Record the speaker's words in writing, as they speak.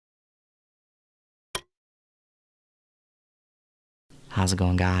How's it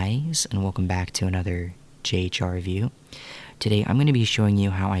going, guys? And welcome back to another JHR review. Today I'm going to be showing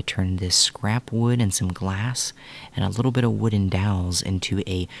you how I turned this scrap wood and some glass and a little bit of wooden dowels into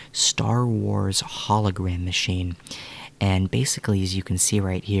a Star Wars hologram machine. And basically, as you can see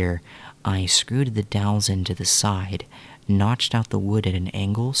right here, I screwed the dowels into the side, notched out the wood at an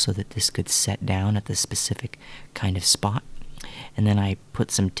angle so that this could set down at the specific kind of spot, and then I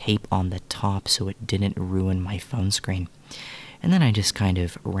put some tape on the top so it didn't ruin my phone screen. And then I just kind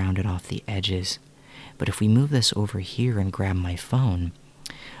of rounded off the edges. But if we move this over here and grab my phone,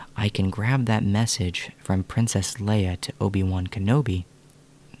 I can grab that message from Princess Leia to Obi-Wan Kenobi.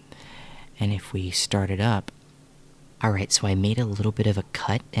 And if we start it up, alright, so I made a little bit of a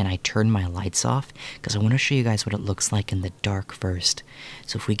cut and I turned my lights off because I want to show you guys what it looks like in the dark first.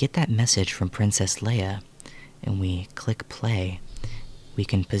 So if we get that message from Princess Leia and we click play, we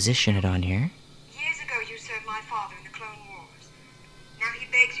can position it on here. Years ago you served my father in the Clone Wars. Now he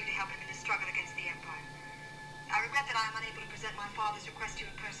begs you to help him in his struggle against the Empire. I regret that I am unable to present my father's request to you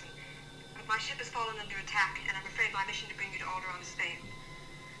in person, but my ship has fallen under attack and I'm afraid my mission to bring you to Alderaan has failed.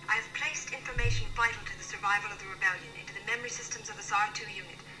 I have placed information vital to the survival of the rebellion into the memory systems of the 𝗕𝗲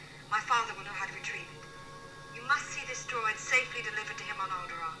unit. My father will know how to retrieve it. You must see this droid safely delivered to him on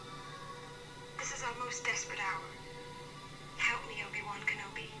Alderaan. This is our most desperate hour. Help me, Obi-Wan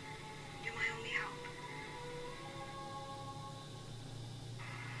Kenobi. You're my only hope.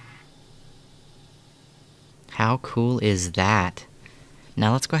 How cool is that?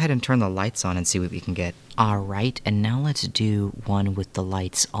 Now let's go ahead and turn the lights on and see what we can get. Alright, and now let's do one with the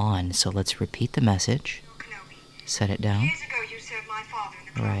lights on. So let's repeat the message. Kenobi. Set it down. Years ago you served my father in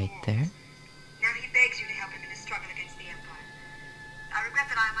the Clone Right Wars. there. Now he begs you to help him in his struggle against the Empire. I regret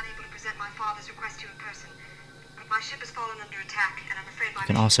that I am unable to present my father's request to you in person, but my ship has fallen under attack and I'm afraid my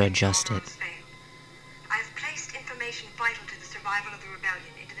You can mission also to bring you to adjust Alderaan it. has failed. I have placed information vital to the survival of the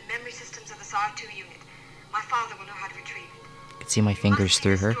rebellion into the memory systems of the 𝗕𝗲 unit. My father will know how to retrieve it. You can see my fingers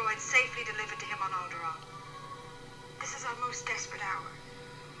through her. Droid safely delivered to him on Alderaan. This is our most desperate hour.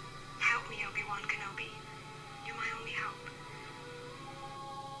 Help me, Obi-Wan Kenobi. You're my only hope.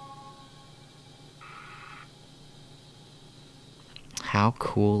 How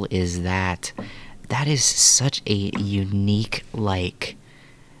cool is that? That is such a unique, like,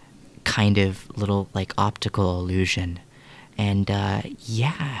 kind of little, like, optical illusion. And,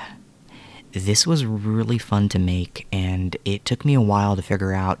 yeah. This was really fun to make, and it took me a while to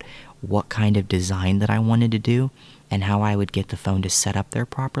figure out what kind of design that I wanted to do and how I would get the phone to set up there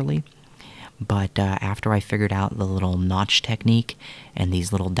properly. But after I figured out the little notch technique and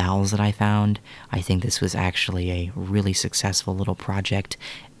these little dowels that I found, I think this was actually a really successful little project,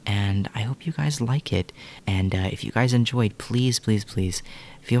 and I hope you guys like it. And if you guys enjoyed, please, please, please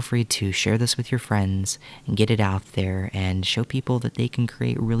feel free to share this with your friends and get it out there and show people that they can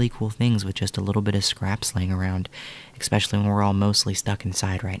create really cool things with just a little bit of scraps laying around, especially when we're all mostly stuck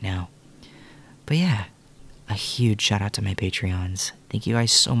inside right now. But yeah, a huge shout out to my Patreons. Thank you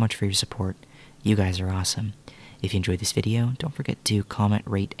guys so much for your support. You guys are awesome. If you enjoyed this video, don't forget to comment,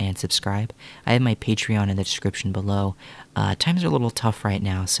 rate, and subscribe. I have my Patreon in the description below. Times are a little tough right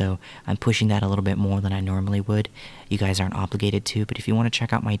now, so I'm pushing that a little bit more than I normally would. You guys aren't obligated to, but if you want to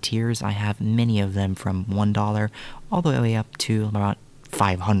check out my tiers, I have many of them from $1 all the way up to about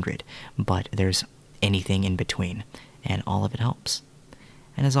 $500. But there's anything in between, and all of it helps.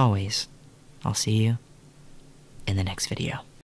 And as always, I'll see you in the next video.